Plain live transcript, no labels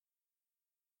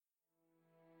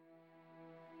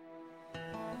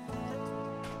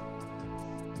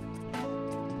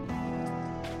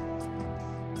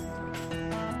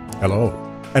Hello,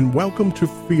 and welcome to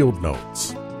Field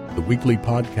Notes, the weekly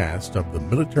podcast of the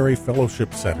Military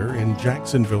Fellowship Center in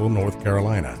Jacksonville, North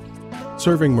Carolina,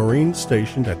 serving Marines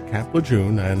stationed at Camp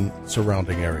Lejeune and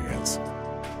surrounding areas.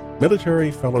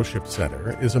 Military Fellowship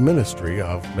Center is a ministry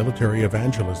of Military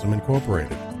Evangelism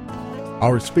Incorporated.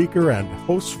 Our speaker and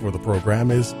host for the program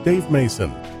is Dave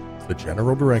Mason, the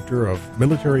General Director of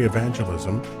Military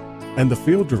Evangelism and the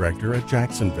Field Director at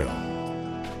Jacksonville.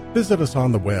 Visit us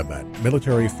on the web at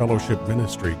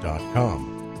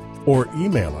militaryfellowshipministry.com or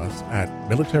email us at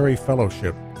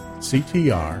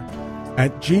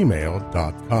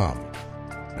militaryfellowshipctr@gmail.com.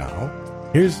 Now,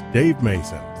 here's Dave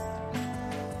Mason.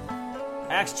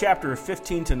 Acts chapter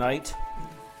 15 tonight.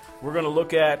 We're going to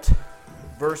look at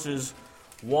verses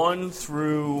 1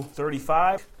 through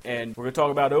 35, and we're going to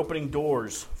talk about opening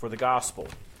doors for the gospel.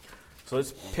 So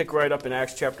let's pick right up in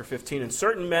Acts chapter 15. And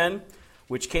certain men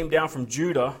which came down from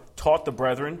Judah taught the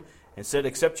brethren and said,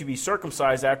 except you be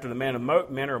circumcised after the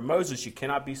manner of Moses, you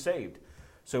cannot be saved.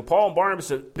 So Paul and Barnabas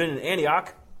had been in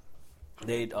Antioch.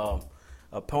 They'd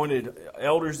appointed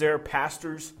elders there,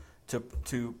 pastors,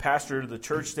 to pastor the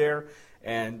church there.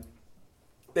 And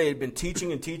they had been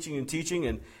teaching, and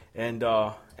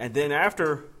then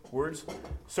afterwards,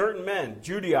 certain men,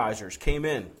 Judaizers, came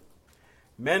in.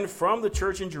 Men from the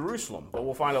church in Jerusalem, but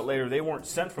we'll find out later they weren't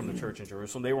sent from the church in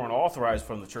Jerusalem. They weren't authorized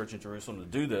from the church in Jerusalem to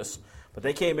do this. But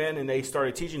they came in and they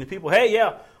started teaching the people, hey,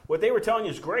 yeah, what they were telling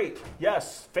you is great.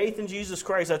 Yes, faith in Jesus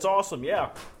Christ, that's awesome. Yeah,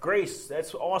 grace,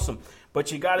 that's awesome.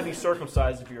 But you got to be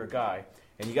circumcised if you're a guy,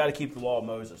 and you got to keep the law of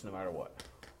Moses no matter what.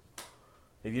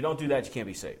 If you don't do that, you can't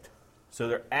be saved. So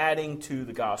they're adding to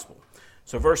the gospel.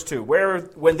 So verse 2,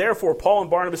 when therefore Paul and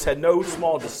Barnabas had no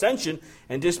small dissension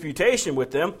and disputation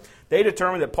with them, they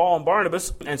determined that Paul and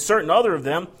Barnabas and certain other of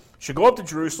them should go up to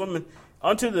Jerusalem and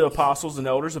unto the apostles and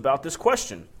elders about this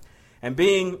question. And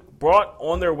being brought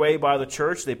on their way by the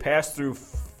church, they passed through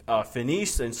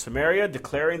Phoenice and Samaria,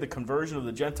 declaring the conversion of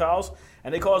the Gentiles,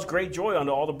 and they caused great joy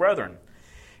unto all the brethren.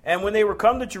 And when they were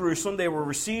come to Jerusalem, they were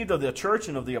received of the church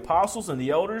and of the apostles and the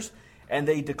elders, and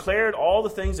they declared all the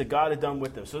things that God had done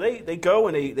with them. So they go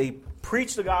and they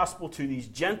preach the gospel to these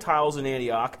Gentiles in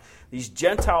Antioch. These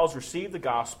Gentiles receive the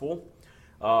gospel,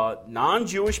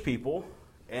 non-Jewish people,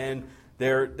 and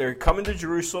they're coming to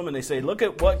Jerusalem, and they say, look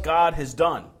at what God has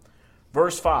done.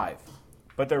 Verse 5,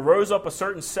 but there rose up a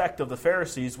certain sect of the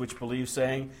Pharisees which believed,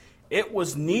 saying, it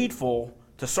was needful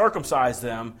to circumcise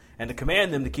them and to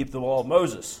command them to keep the law of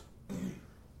Moses.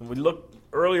 And we looked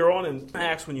earlier on in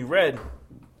Acts when you read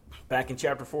back in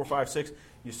chapter 4, 5, 6,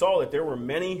 you saw that there were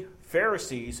many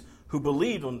Pharisees who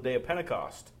believed on the day of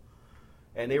Pentecost.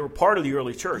 And they were part of the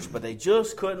early church, but they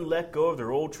just couldn't let go of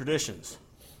their old traditions.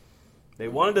 They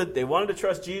wanted to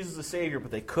trust Jesus as Savior,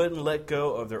 but they couldn't let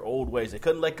go of their old ways. They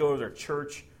couldn't let go of their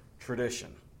church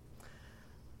tradition.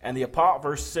 And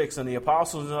verse 6, and the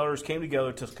apostles and others came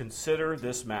together to consider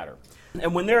this matter.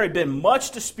 And when there had been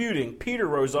much disputing, Peter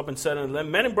rose up and said unto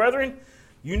them, men and brethren,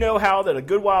 you know how that a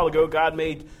good while ago God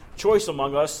made choice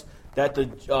among us that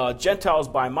the Gentiles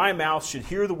by my mouth should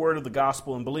hear the word of the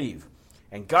gospel and believe.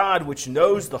 And God, which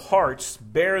knows the hearts,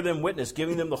 bear them witness,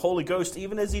 giving them the Holy Ghost,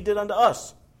 even as he did unto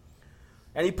us.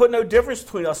 And he put no difference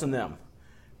between us and them,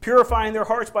 purifying their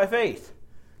hearts by faith.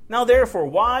 Now therefore,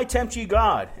 why tempt ye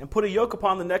God, and put a yoke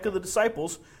upon the neck of the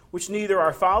disciples, which neither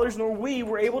our fathers nor we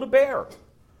were able to bear?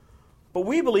 But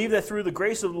we believe that through the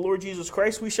grace of the Lord Jesus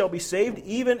Christ we shall be saved,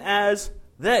 even as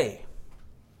they.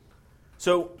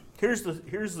 So here's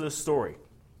the story.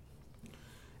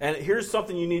 And here's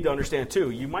something you need to understand too.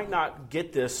 You might not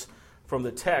get this from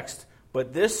the text,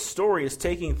 but this story is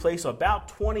taking place about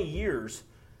 20 years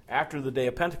after the day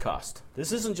of Pentecost.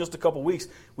 This isn't just a couple weeks.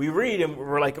 We read and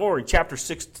we're like, in chapter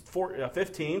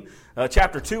 15,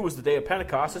 chapter 2 was the day of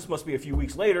Pentecost. This must be a few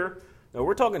weeks later. No,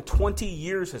 we're talking 20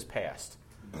 years has passed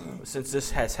since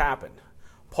this has happened.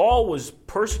 Paul was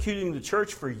persecuting the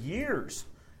church for years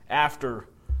after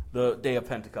the day of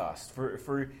Pentecost,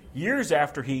 for years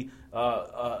after he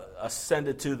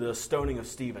ascended to the stoning of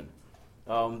Stephen.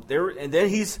 And then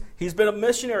he's been a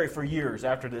missionary for years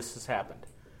after this has happened.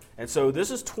 And so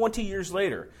this is 20 years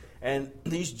later. And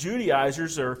these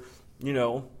Judaizers are,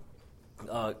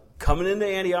 coming into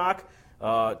Antioch,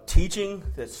 teaching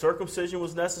that circumcision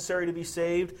was necessary to be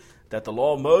saved, that the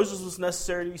law of Moses was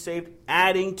necessary to be saved,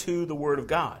 adding to the Word of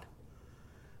God.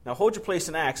 Now hold your place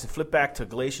in Acts and flip back to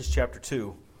Galatians chapter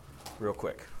 2 real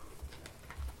quick.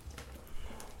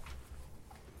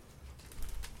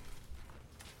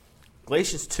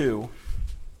 Galatians 2,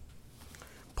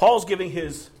 Paul's giving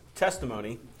his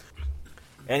testimony,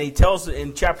 and he tells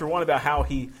in chapter 1 about how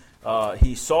he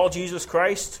saw Jesus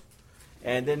Christ.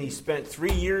 and then he spent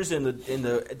 3 years in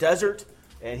the desert,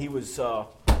 and he was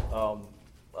taught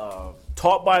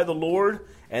by the Lord,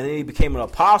 and then he became an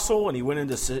apostle, and he went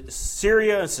into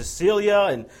Syria and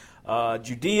Cilicia and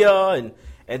Judea,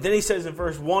 and then he says in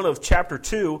verse 1 of chapter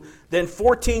 2, then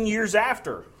 14 years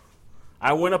after,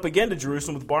 I went up again to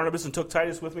Jerusalem with Barnabas and took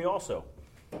Titus with me also.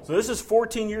 So this is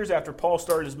 14 years after Paul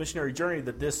started his missionary journey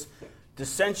that this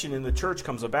dissension in the church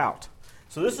comes about.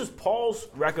 So this is Paul's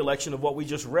recollection of what we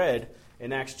just read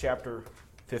in Acts chapter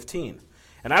 15.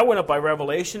 And I went up by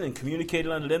revelation and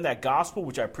communicated unto them that gospel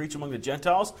which I preach among the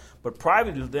Gentiles, but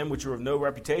privately to them which are of no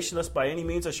reputation, lest by any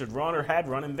means I should run or had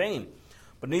run in vain.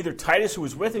 But neither Titus, who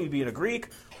was with me, being a Greek,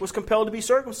 was compelled to be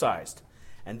circumcised.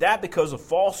 And that because of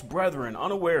false brethren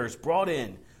unawares brought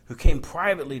in, who came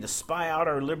privately to spy out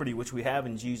our liberty which we have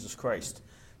in Jesus Christ,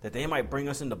 that they might bring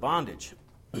us into bondage,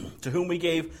 to whom we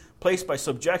gave place by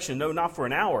subjection, no, not for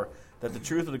an hour, that the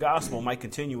truth of the gospel might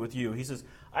continue with you. He says,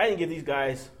 I didn't give these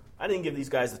guys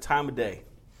the time of day.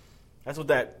 That's what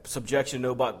that subjection,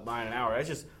 no, but by an hour. I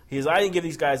didn't give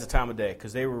these guys the time of day,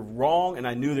 because they were wrong, and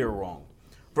I knew they were wrong.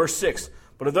 Verse 6,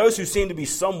 but of those who seem to be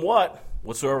somewhat,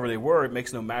 whatsoever they were, it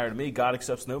makes no matter to me. God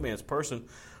accepts no man's person.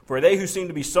 For they who seem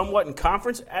to be somewhat in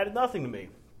conference added nothing to me.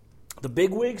 The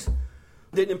bigwigs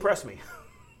didn't impress me.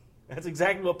 That's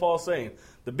exactly what Paul's saying.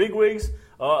 The bigwigs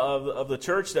of the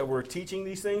church that were teaching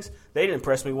these things, they didn't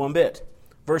impress me one bit.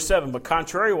 Verse 7, but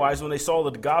contrariwise, when they saw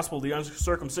that the gospel of the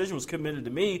uncircumcision was committed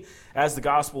to me, as the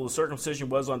gospel of the circumcision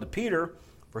was unto Peter,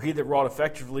 for he that wrought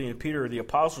effectively in Peter the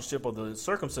apostleship of the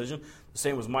circumcision, the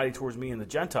same was mighty towards me and the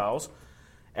Gentiles.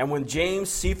 And when James,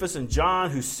 Cephas, and John,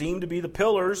 who seemed to be the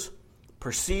pillars,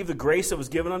 perceived the grace that was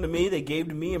given unto me, they gave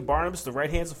to me and Barnabas the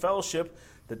right hands of fellowship,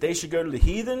 that they should go to the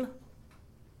heathen,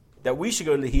 that we should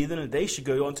go to the heathen, and they should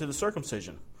go unto the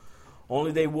circumcision.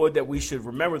 Only they would that we should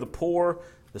remember the poor,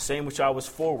 the same which I was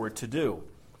forward to do.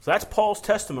 So that's Paul's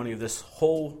testimony of this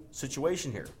whole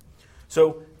situation here.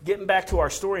 So getting back to our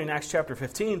story in Acts chapter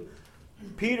 15,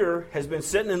 Peter has been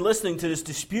sitting and listening to this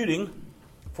disputing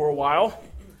for a while,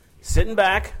 sitting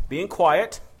back, being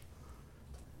quiet.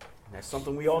 And that's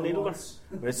something we all need to learn.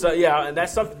 And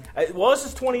that's something. Well, this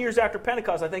is 20 years after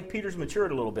Pentecost. I think Peter's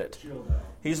matured a little bit.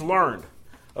 He's learned.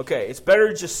 Okay, it's better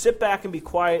to just sit back and be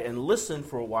quiet and listen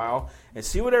for a while and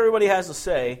see what everybody has to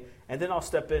say, and then I'll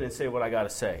step in and say what I got to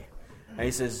say. And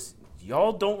he says,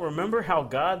 y'all don't remember how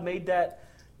God made that?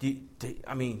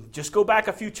 Just go back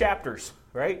a few chapters,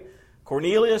 right?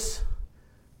 Cornelius,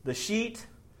 the sheet,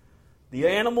 the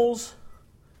animals.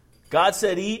 God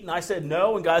said eat, and I said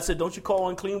no, and God said, don't you call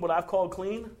unclean what I've called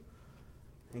clean?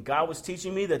 And God was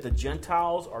teaching me that the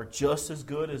Gentiles are just as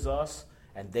good as us,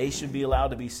 and they should be allowed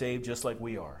to be saved just like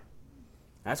we are.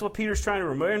 That's what Peter's trying to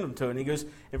remind them to. And he goes,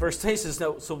 in verse 10, he says,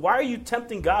 no, so why are you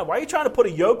tempting God? Why are you trying to put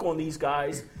a yoke on these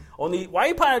guys? Why are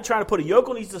you trying to put a yoke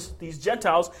on these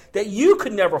Gentiles that you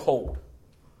could never hold?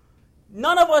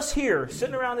 None of us here,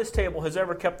 sitting around this table, has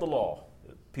ever kept the law,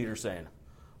 Peter's saying.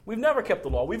 We've never kept the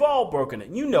law. We've all broken it.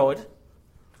 And you know it.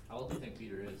 How old do you think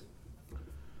Peter is?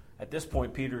 At this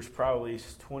point, Peter's probably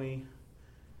 20.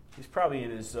 He's probably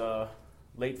in his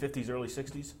late 50s, early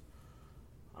 60s.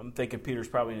 I'm thinking Peter's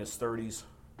probably in his 30s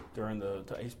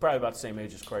he's probably about the same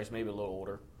age as Christ, maybe a little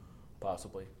older,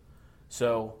 possibly.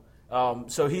 So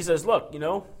he says, look,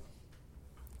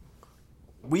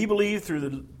 we believe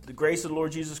through the grace of the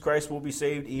Lord Jesus Christ will be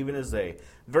saved even as they.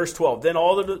 Verse 12, then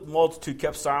all the multitude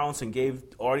kept silence and gave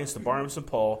audience to Barnabas and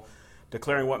Paul,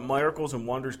 declaring what miracles and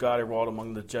wonders God had wrought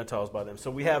among the Gentiles by them.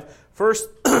 So we have first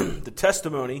the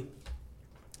testimony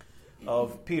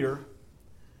of Peter.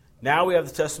 Now we have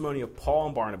the testimony of Paul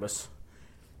and Barnabas,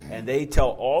 and they tell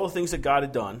all the things that God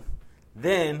had done.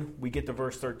 Then we get to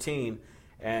verse 13,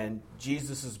 and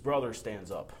Jesus' brother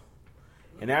stands up.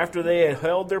 And after they had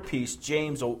held their peace,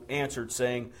 James answered,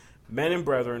 saying, Men and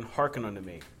brethren, hearken unto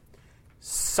me.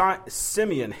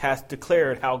 Simeon hath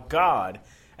declared how God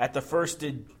at the first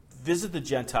did visit the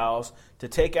Gentiles to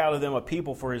take out of them a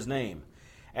people for his name.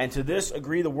 And to this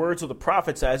agree the words of the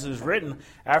prophets, as it is written,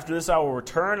 After this I will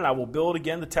return, and I will build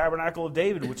again the tabernacle of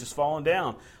David, which is fallen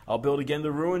down. I'll build again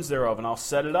the ruins thereof, and I'll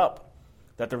set it up,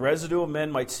 that the residue of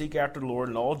men might seek after the Lord,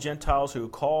 and all Gentiles who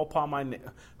call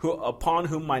upon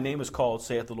whom my name is called,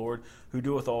 saith the Lord, who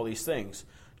doeth all these things.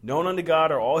 Known unto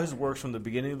God are all his works from the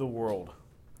beginning of the world.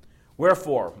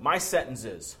 Wherefore, my sentence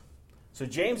is, so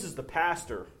James is the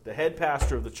pastor, the head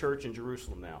pastor of the church in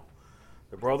Jerusalem now,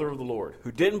 the brother of the Lord,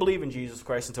 who didn't believe in Jesus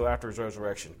Christ until after his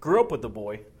resurrection. Grew up with the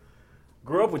boy,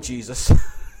 grew up with Jesus.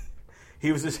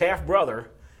 He was his half-brother,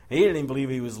 and he didn't even believe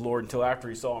he was Lord until after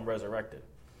he saw him resurrected.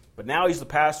 But now he's the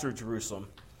pastor of Jerusalem.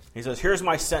 He says, here's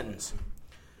my sentence.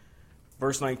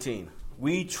 Verse 19.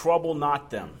 we trouble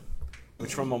not them,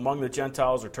 which from among the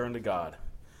Gentiles are turned to God.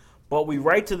 But we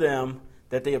write to them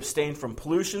that they abstain from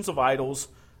pollutions of idols,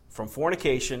 from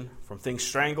fornication, from things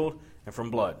strangled, and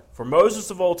from blood. For Moses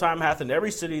of old time hath in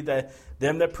every city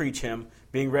them that preach him,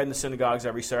 being read in the synagogues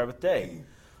every Sabbath day.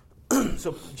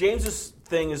 So James's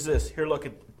thing is this. Here's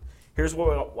what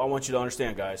I want you to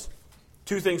understand, guys.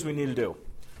 Two things we need to do.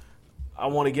 I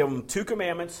want to give them 2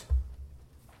 commandments,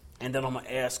 and then I'm going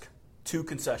to ask 2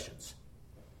 concessions.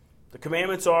 The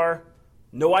commandments are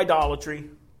no idolatry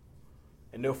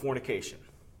and no fornication.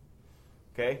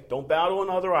 Okay? Don't bow to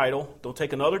another idol. Don't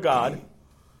take another god.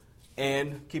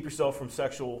 And keep yourself from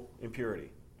sexual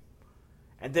impurity.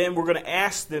 And then we're going to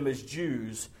ask them as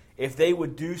Jews if they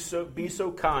would be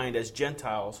so kind as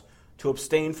Gentiles to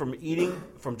abstain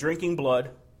from drinking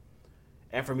blood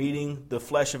and from eating the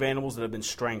flesh of animals that have been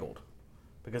strangled,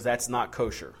 because that's not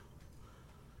kosher.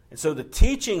 And so the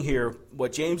teaching here,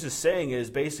 what James is saying is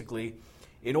basically,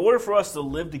 in order for us to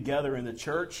live together in the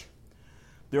church,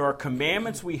 there are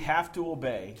commandments we have to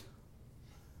obey,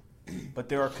 but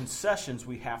there are concessions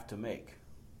we have to make.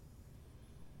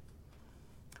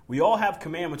 We all have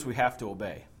commandments we have to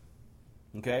obey.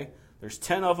 Okay? There's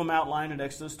 10 of them outlined in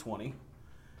Exodus 20.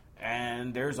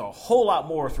 And there's a whole lot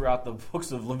more throughout the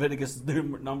books of Leviticus,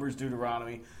 Numbers,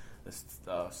 Deuteronomy.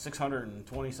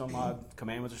 620 some odd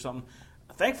commandments or something.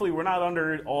 Thankfully, we're not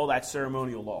under all that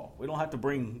ceremonial law. We don't have to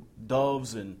bring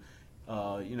doves and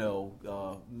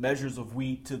measures of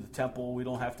wheat to the temple. We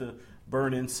don't have to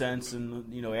burn incense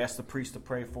and ask the priest to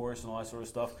pray for us and all that sort of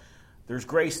stuff. There's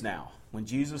grace now. When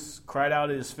Jesus cried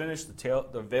out, "It is finished,"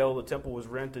 the veil of the temple was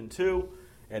rent in two,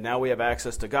 and now we have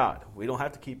access to God. We don't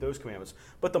have to keep those commandments.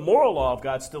 But the moral law of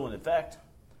God's still in effect,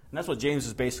 and that's what James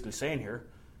is basically saying here.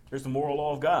 Here's the moral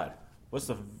law of God. What's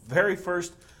the very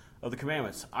first of the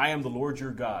commandments? I am the Lord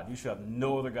your God. You shall have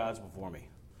no other gods before me.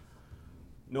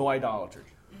 No idolatry,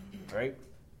 right?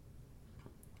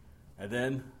 And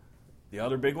then the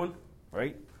other big one,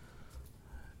 right?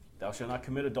 Thou shalt not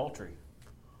commit adultery.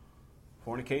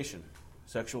 Fornication,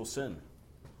 sexual sin.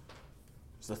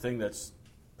 It's the thing that's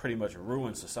pretty much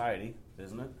ruined society,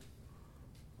 isn't it?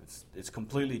 It's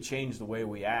completely changed the way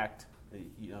we act.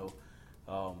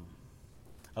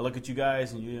 I look at you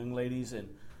guys and you young ladies, and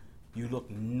you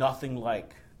look nothing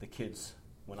like the kids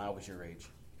when I was your age.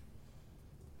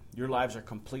 Your lives are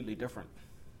completely different.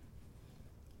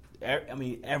 I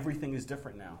mean, everything is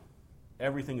different now.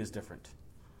 Everything is different.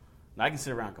 And I can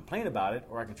sit around and complain about it,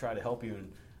 or I can try to help you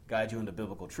and guide you into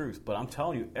biblical truth. But I'm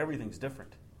telling you, everything's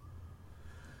different.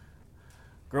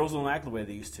 Girls don't act the way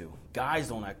they used to. Guys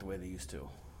don't act the way they used to.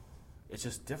 It's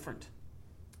just different.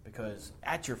 Because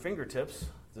at your fingertips,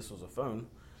 if this was a phone,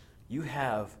 you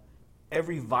have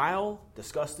every vile,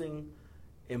 disgusting,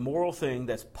 immoral thing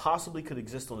that's possibly could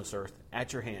exist on this earth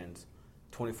at your hands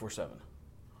 24/7.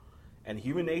 And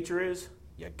human nature is,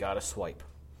 you got to swipe.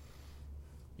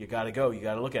 You got to go. You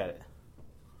got to look at it.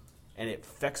 And it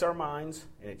affects our minds,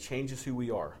 and it changes who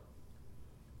we are.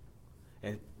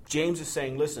 And James is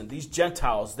saying, listen, these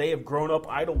Gentiles, they have grown up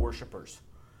idol worshipers.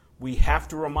 We have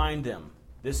to remind them,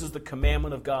 this is the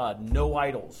commandment of God, no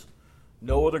idols.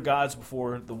 No other gods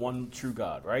before the one true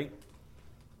God, right?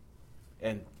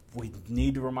 And we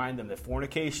need to remind them that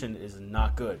fornication is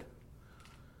not good.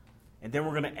 And then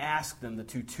we're going to ask them to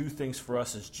do two things for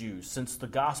us as Jews. Since the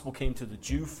gospel came to the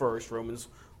Jew first, Romans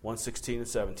 1:16 and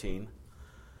 17,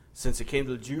 since it came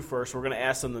to the Jew first, we're going to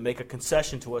ask them to make a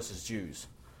concession to us as Jews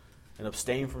and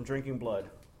abstain from drinking blood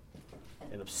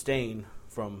and abstain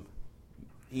from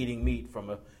eating meat from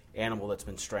an animal that's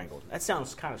been strangled. That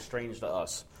sounds kind of strange to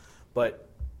us, but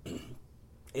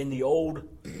in the old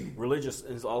religious,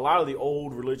 in a lot of the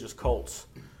old religious cults,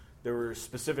 there were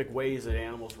specific ways that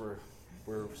animals were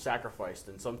sacrificed,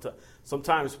 and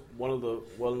sometimes one of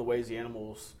the ways the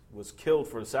animal was killed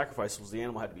for the sacrifice was the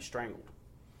animal had to be strangled.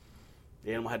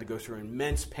 The animal had to go through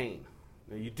immense pain.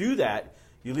 Now you do that,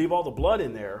 you leave all the blood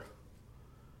in there.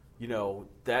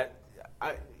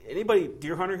 Anybody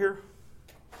deer hunter here?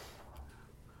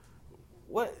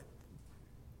 What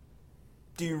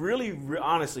do you really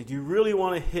honestly? Do you really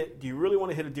want to hit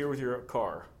a deer with your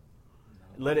car?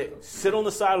 Let it sit on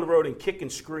the side of the road and kick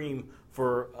and scream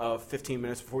for 15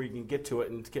 minutes before you can get to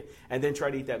it, and then try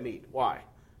to eat that meat. Why?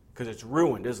 Because it's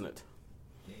ruined, isn't it?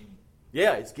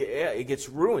 Yeah, it gets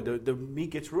ruined. The meat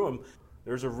gets ruined.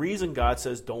 There's a reason God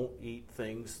says don't eat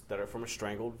things that are from a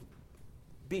strangled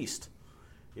beast.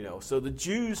 So the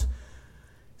Jews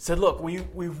said, look, we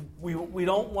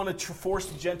don't want to force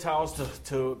the Gentiles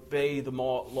to obey the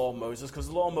law of Moses because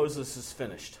the law of Moses is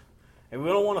finished. And we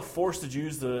don't want to force the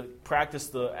Jews to practice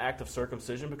the act of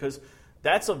circumcision because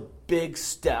that's a big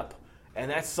step And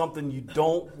that's something you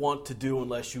don't want to do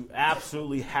unless you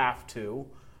absolutely have to,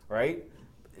 right?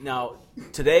 Now,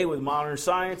 today with modern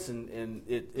science, and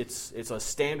it's a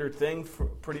standard thing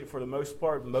for the most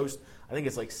part. I think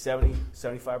it's like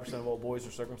 75% of all boys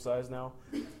are circumcised now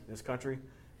in this country.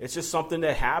 It's just something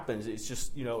that happens. It's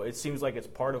just, it seems like it's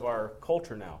part of our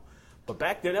culture now. But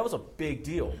back then, that was a big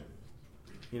deal,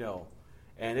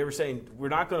 And they were saying, we're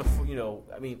not going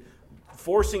to,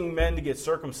 forcing men to get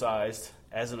circumcised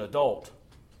as an adult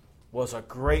was a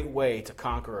great way to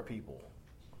conquer a people.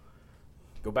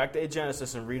 Go back to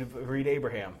Genesis and read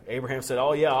Abraham. Abraham said,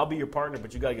 oh yeah, I'll be your partner,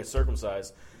 but you got to get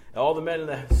circumcised. And all the men in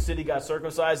the city got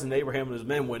circumcised, and Abraham and his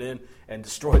men went in and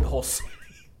destroyed the whole city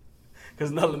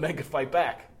because none of the men could fight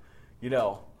back,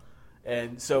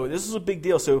 And so this is a big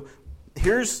deal. So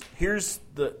here's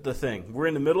the thing. We're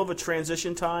in the middle of a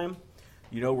transition time.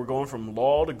 We're going from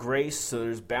law to grace, so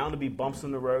there's bound to be bumps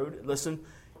in the road. Listen,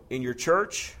 in your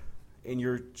church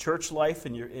life,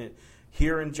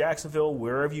 here in Jacksonville,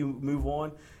 wherever you move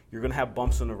on, you're going to have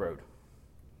bumps in the road.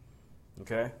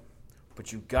 Okay?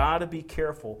 But you've got to be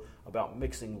careful about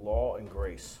mixing law and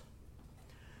grace.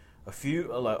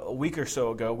 A week or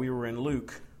so ago, we were in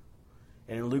Luke,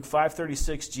 and in Luke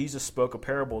 5:36, Jesus spoke a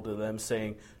parable to them,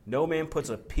 saying, "No man puts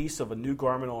a piece of a new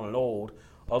garment on an old,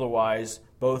 otherwise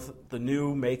both the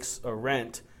new makes a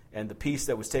rent, and the piece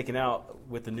that was taken out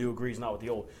with the new agrees not with the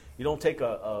old." You don't take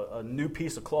a new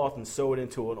piece of cloth and sew it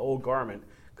into an old garment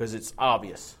because it's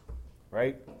obvious,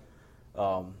 right?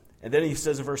 And then he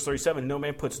says in verse 37, "No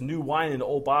man puts new wine into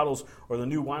old bottles, or the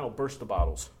new wine will burst the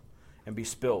bottles and be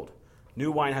spilled.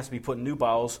 New wine has to be put in new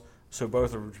bottles, so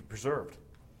both are preserved."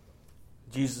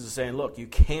 Jesus is saying, look, you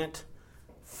can't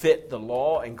fit the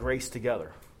law and grace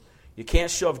together. You can't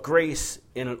shove grace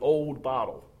in an old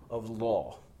bottle of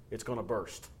law. It's going to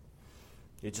burst.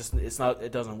 It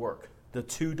doesn't work. The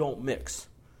two don't mix.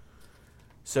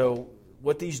 So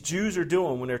what these Jews are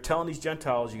doing when they're telling these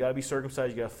Gentiles, you got to be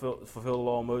circumcised, you got to fulfill the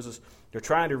law of Moses, they're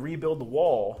trying to rebuild the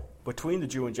wall between the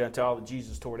Jew and Gentile that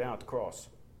Jesus tore down at the cross.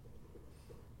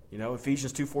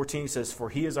 Ephesians 2:14 says, "For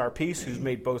he is our peace, who's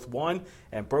made both one,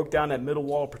 and broke down that middle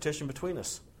wall of partition between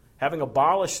us, having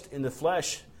abolished in the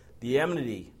flesh the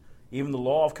enmity, even the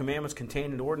law of commandments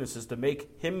contained in ordinances, to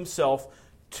make himself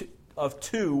of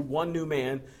two one new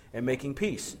man, and making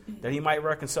peace, that he might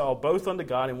reconcile both unto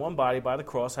God in one body by the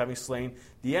cross, having slain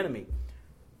the enemy."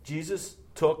 Jesus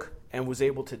took and was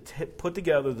able to put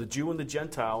together the Jew and the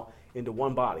Gentile into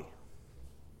one body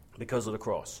because of the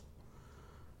cross.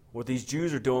 What these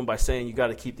Jews are doing by saying you got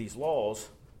to keep these laws,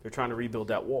 they're trying to rebuild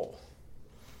that wall.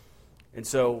 And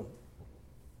so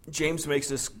James makes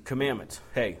this commandment.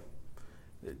 Hey,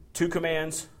 2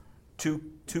 commands, two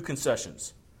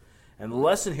concessions. And the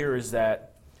lesson here is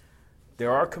that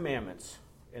there are commandments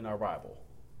in our Bible,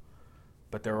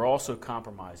 but there are also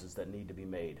compromises that need to be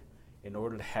made in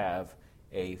order to have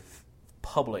a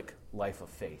public life of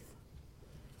faith.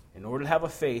 In order to have a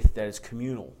faith that is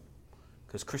communal,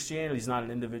 because Christianity is not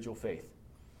an individual faith.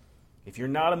 If you're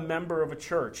not a member of a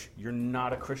church, you're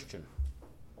not a Christian.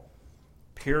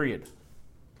 Period.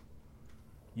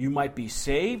 You might be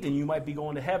saved and you might be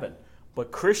going to heaven,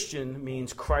 but Christian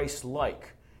means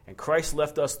Christ-like. And Christ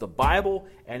left us the Bible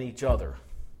and each other.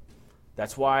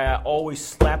 That's why I always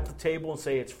slap the table and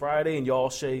say it's Friday, and y'all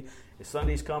say it's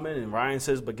Sunday's coming, and Ryan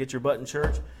says, but get your butt in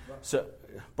church. So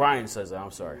Brian says that,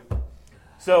 I'm sorry.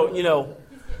 So,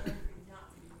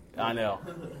 I know.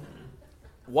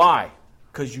 Why?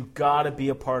 Because you got to be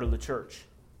a part of the church.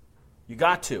 You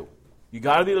got to. You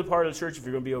got to be a part of the church if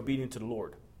you're going to be obedient to the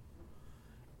Lord.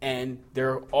 And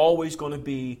there are always going to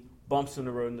be bumps in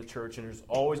the road in the church, and there's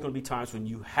always going to be times when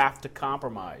you have to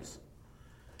compromise.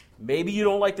 Maybe you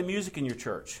don't like the music in your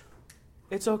church.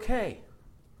 It's okay.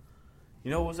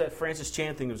 What was that Francis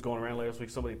Chan thing that was going around last week?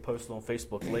 Somebody posted on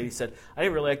Facebook. The lady said, "I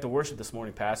didn't really like the worship this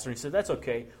morning, Pastor." And he said, "That's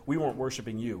okay. We weren't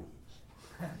worshiping you."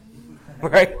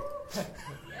 Right?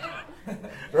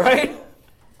 Right?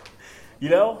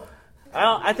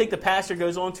 I think the pastor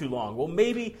goes on too long. Well,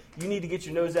 maybe you need to get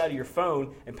your nose out of your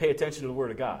phone and pay attention to the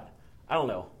Word of God. I don't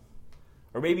know.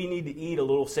 Or maybe you need to eat a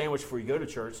little sandwich before you go to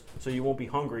church so you won't be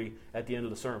hungry at the end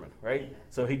of the sermon, right?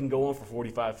 So he can go on for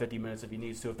 45, 50 minutes if he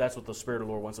needs to, if that's what the Spirit of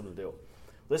the Lord wants him to do.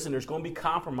 Listen, there's going to be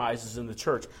compromises in the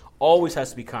church. Always has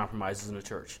to be compromises in the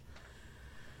church.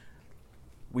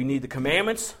 We need the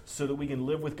commandments so that we can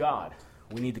live with God.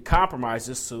 We need the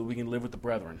compromises so that we can live with the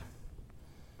brethren.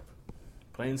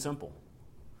 Plain and simple.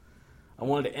 I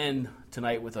wanted to end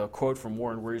tonight with a quote from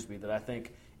Warren Wiersbe that I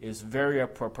think is very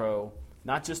apropos,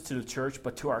 not just to the church,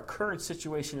 but to our current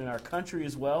situation in our country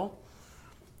as well.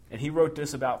 And he wrote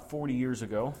this about 40 years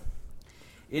ago.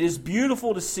 "It is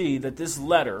beautiful to see that this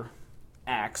letter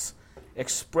Acts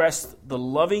expressed the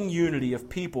loving unity of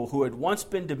people who had once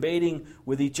been debating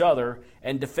with each other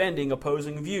and defending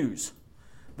opposing views.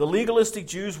 The legalistic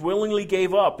Jews willingly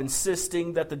gave up,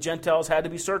 insisting that the Gentiles had to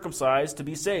be circumcised to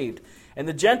be saved, and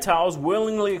the Gentiles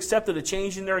willingly accepted a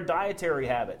change in their dietary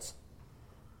habits.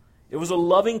 It was a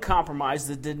loving compromise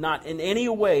that did not in any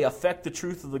way affect the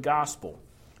truth of the gospel.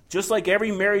 Just like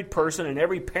every married person and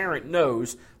every parent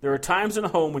knows, there are times in a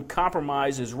home when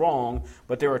compromise is wrong,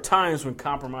 but there are times when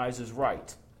compromise is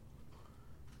right.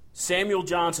 Samuel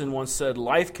Johnson once said,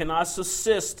 "Life cannot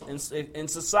subsist in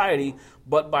society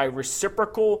but by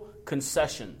reciprocal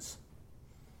concessions."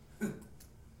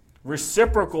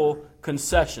 Reciprocal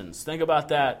concessions. Think about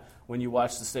that when you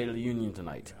watch the State of the Union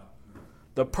tonight.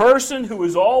 The person who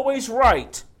is always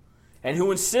right and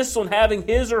who insists on having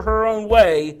his or her own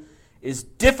way is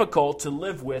difficult to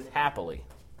live with happily.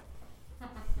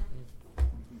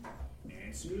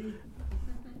 Nancy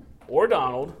or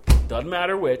Donald, doesn't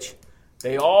matter which,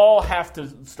 they all have to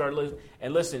start living.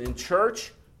 And listen, in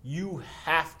church, you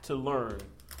have to learn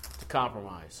to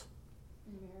compromise.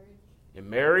 In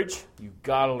marriage, you've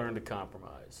got to learn to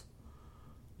compromise.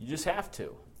 You just have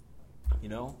to. You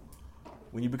know,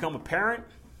 when you become a parent,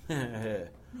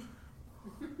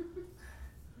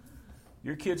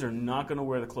 your kids are not going to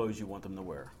wear the clothes you want them to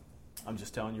wear. I'm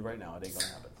just telling you right now, it ain't going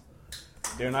to happen.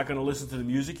 They're not going to listen to the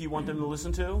music you want them to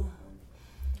listen to.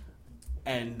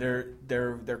 And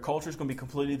their culture is going to be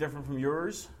completely different from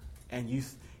yours. And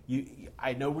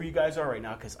I know where you guys are right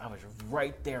now because I was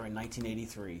right there in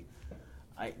 1983.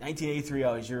 1983,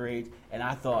 I was your age, and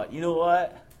I thought, you know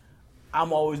what?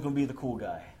 I'm always going to be the cool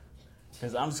guy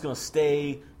because I'm just going to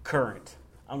stay current.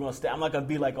 I'm not going to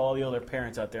be like all the other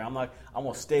parents out there. I'm going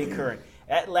to stay current.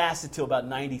 That lasted till about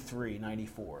 93,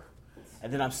 94.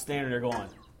 And then I'm standing there going,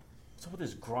 what's up with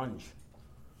this grunge?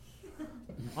 Why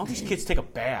don't these kids take a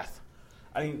bath?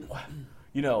 I mean,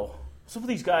 you know, some of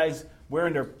these guys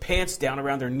wearing their pants down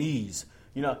around their knees,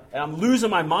 you know, and I'm losing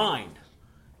my mind.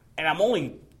 And I'm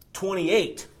only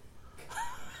 28.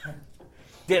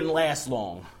 Didn't last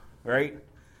long, right?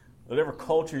 Whatever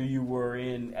culture you were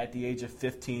in at the age of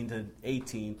 15 to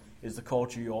 18 is the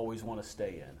culture you always want to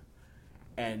stay in.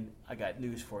 And I got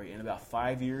news for you. In about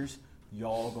 5 years,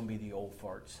 y'all going to be the old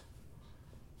farts.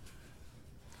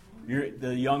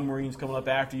 The young Marines coming up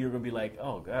after you are going to be like,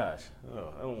 oh, gosh,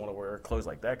 I don't want to wear clothes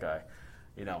like that guy.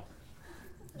 You know,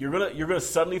 you're gonna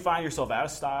suddenly find yourself out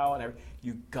of style and everything.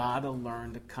 You got to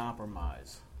learn to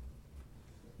compromise.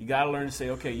 You got to learn to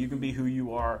say, okay, you can be who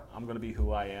you are. I'm going to be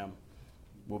who I am.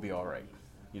 We'll be all right.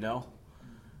 You know?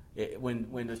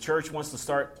 When the church wants to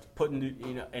start putting,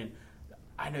 you know, and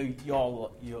I know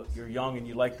you're young and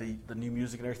you like the new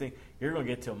music and everything. You're going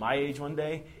to get to my age one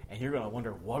day, and you're going to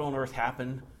wonder what on earth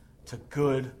happened to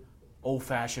good,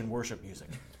 old-fashioned worship music.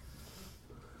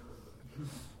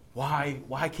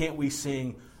 Why can't we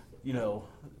sing, you know,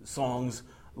 songs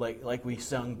like we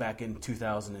sung back in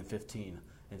 2015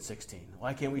 and 16?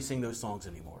 Why can't we sing those songs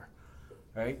anymore?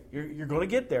 Right? You're going to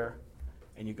get there,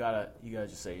 and you gotta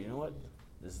just say, you know what?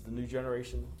 This is the new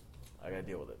generation. I got to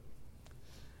deal with it.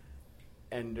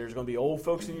 And there's going to be old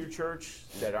folks in your church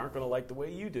that aren't going to like the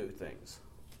way you do things.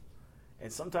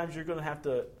 And sometimes you're going to have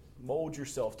to mold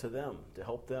yourself to them to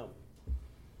help them.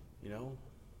 You know,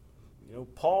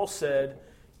 Paul said,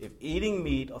 if eating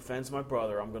meat offends my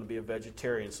brother, I'm going to be a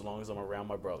vegetarian so long as I'm around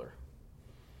my brother.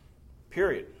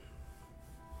 Period.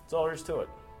 That's all there is to it.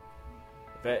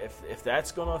 If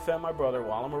that's going to offend my brother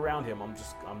while I'm around him, I'm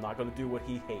not going to do what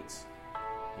he hates.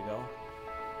 You know?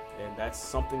 And that's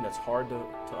something that's hard to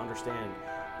understand,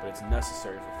 but it's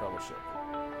necessary for fellowship.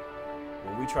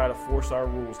 When we try to force our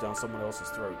rules down someone else's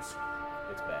throats,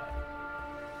 it's bad.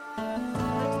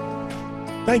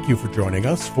 Thank you for joining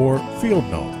us for Field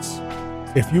Notes.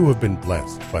 If you have been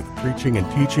blessed by the preaching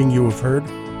and teaching you have heard,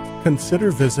 consider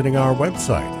visiting our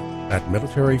website at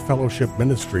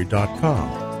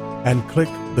militaryfellowshipministry.com and click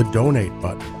the Donate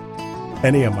button.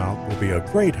 Any amount will be a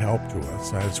great help to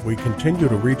us as we continue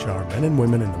to reach our men and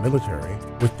women in the military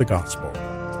with the gospel.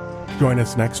 Join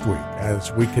us next week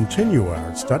as we continue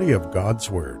our study of God's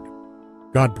Word.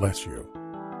 God bless you.